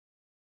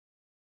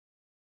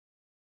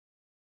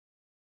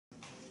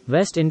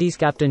West Indies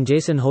captain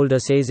Jason Holder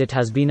says it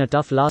has been a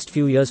tough last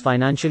few years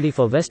financially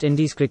for West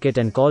Indies cricket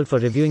and called for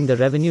reviewing the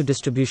revenue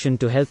distribution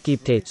to help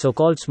keep the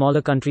so-called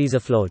smaller countries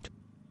afloat.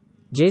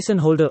 Jason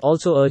Holder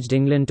also urged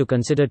England to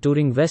consider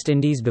touring West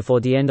Indies before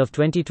the end of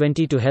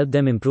 2020 to help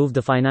them improve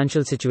the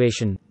financial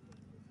situation.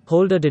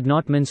 Holder did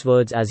not mince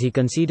words as he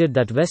conceded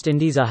that West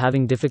Indies are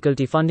having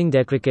difficulty funding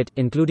their cricket,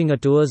 including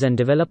tours and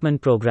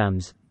development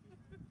programs.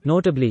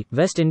 Notably,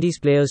 West Indies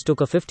players took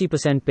a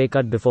 50% pay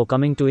cut before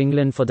coming to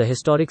England for the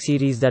historic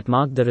series that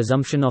marked the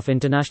resumption of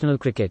international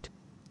cricket.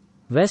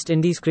 West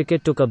Indies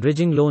cricket took a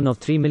bridging loan of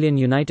 $3 million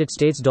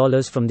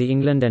from the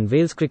England and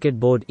Wales Cricket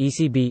Board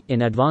 (ECB)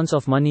 in advance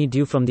of money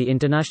due from the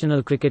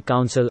International Cricket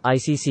Council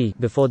 (ICC)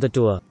 before the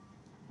tour.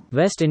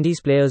 West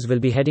Indies players will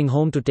be heading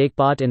home to take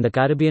part in the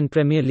Caribbean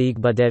Premier League,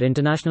 but their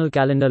international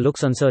calendar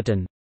looks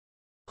uncertain.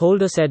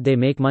 Holder said they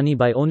make money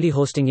by only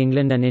hosting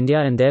England and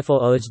India and therefore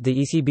urged the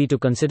ECB to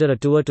consider a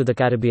tour to the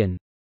Caribbean.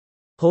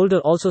 Holder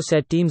also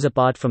said teams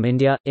apart from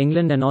India,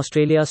 England and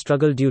Australia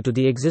struggle due to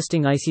the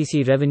existing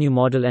ICC revenue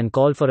model and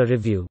called for a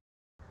review.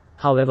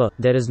 However,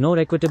 there is no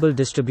equitable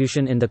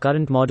distribution in the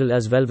current model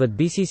as well, with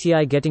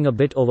BCCI getting a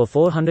bit over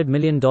 $400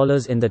 million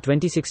in the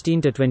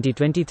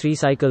 2016-2023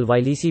 cycle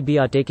while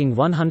ECB are taking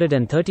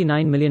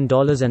 $139 million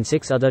and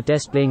 6 other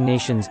test-playing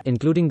nations,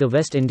 including the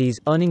West Indies,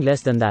 earning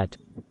less than that.